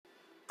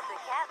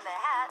in the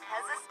Hat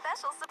has a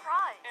special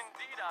surprise.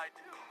 Indeed I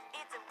do.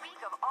 It's a week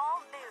of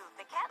all new.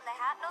 The Cat in the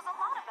Hat knows a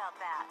lot about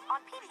that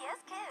on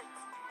PBS Kids.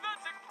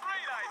 That's a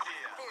great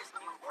idea. There's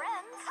new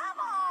friends.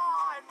 Come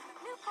on!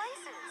 New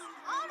places.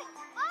 Only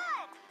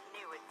fun!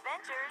 New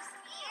adventures.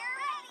 You're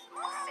ready!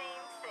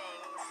 Same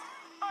things.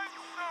 I'm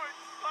so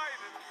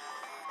excited.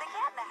 The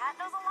Cat in the Hat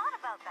knows a lot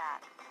about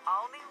that.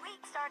 All new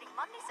week starting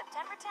Monday,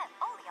 September 10th,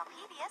 only on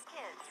PBS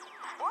Kids.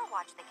 Or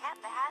watch The Cat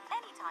in the Hat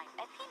anytime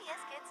at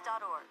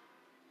pbskids.org.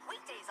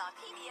 Weekdays on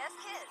PBS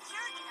Kids.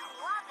 You're gonna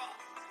love it!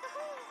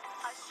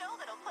 A show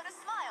that'll put a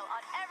smile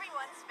on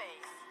everyone's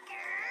face.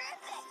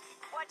 Terrific!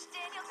 Watch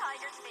Daniel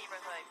Tiger's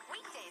Neighborhood.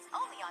 Weekdays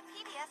only on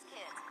PBS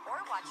Kids. Or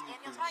watch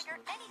Daniel Tiger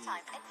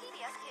anytime at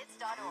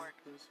pbskids.org.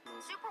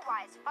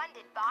 Superwise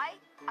funded by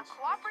a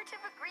cooperative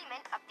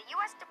agreement of the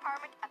U.S.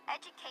 Department of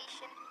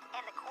Education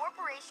and the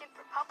Corporation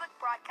for Public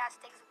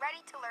Broadcasting's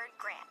Ready to Learn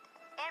grant,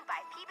 and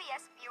by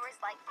PBS viewers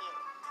like you.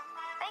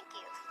 Thank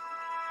you.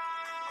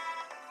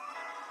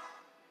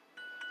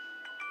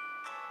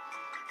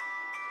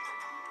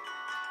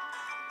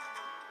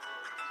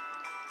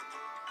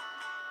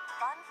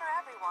 Fun for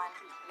everyone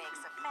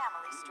makes a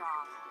family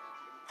strong.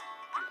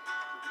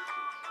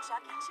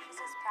 Chuck E.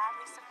 Cheese's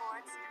proudly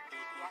supports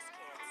PBS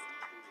Kids.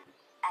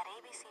 At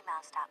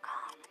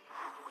abcmouse.com,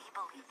 we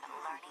believe that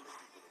learning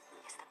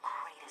is the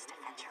greatest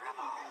adventure of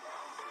all.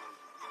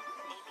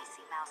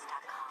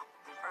 abcmouse.com,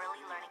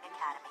 Early Learning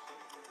Academy.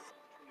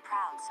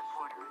 Proud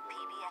supporter of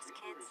PBS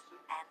Kids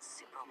and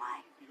Super Y.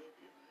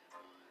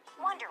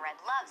 Wonder Red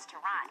loves to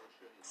rhyme.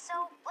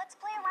 So let's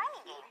play a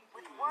rhyming game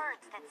with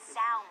words that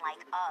sound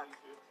like ugh.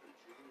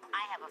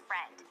 I have a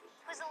friend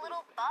who's a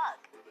little bug.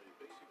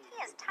 He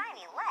has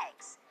tiny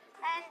legs,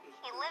 and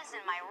he lives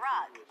in my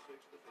rug.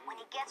 When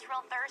he gets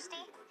real thirsty,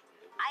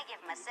 I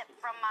give him a sip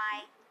from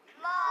my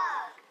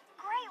mug.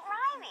 Great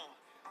rhyming.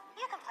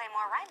 You can play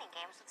more rhyming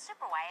games with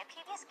Super Y at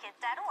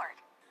pbskids.org.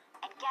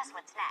 And guess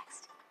what's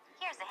next?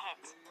 Here's a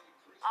hint.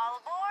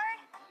 All aboard?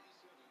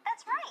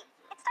 That's right.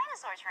 It's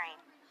Dinosaur Train.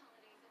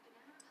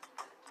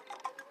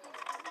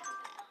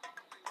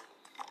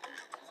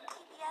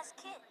 PBS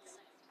Kids.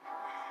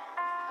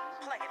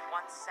 Play it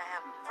once,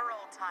 Sam, for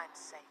old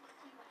time's sake.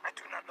 I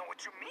do not know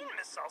what you mean,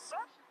 Miss Salsa.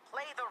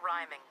 Play the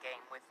rhyming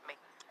game with me.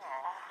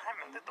 Oh, I'm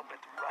a little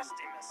bit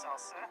rusty, Miss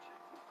Salsa.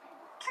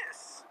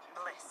 Kiss.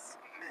 Bliss.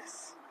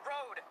 Miss.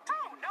 Road.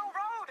 Oh, no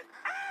road!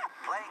 Ah!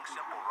 Playing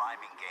simple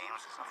rhyming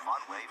games is a fun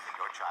way for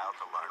your child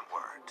to learn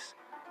words.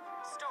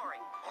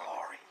 Story.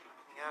 Glory.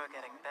 You're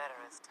getting better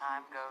as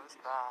time goes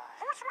by.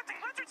 Horse-hunting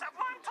lizards have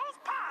long toes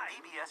pie.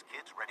 PBS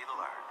Kids Ready to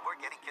Learn. We're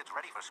getting kids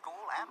ready for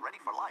school and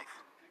ready for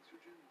life.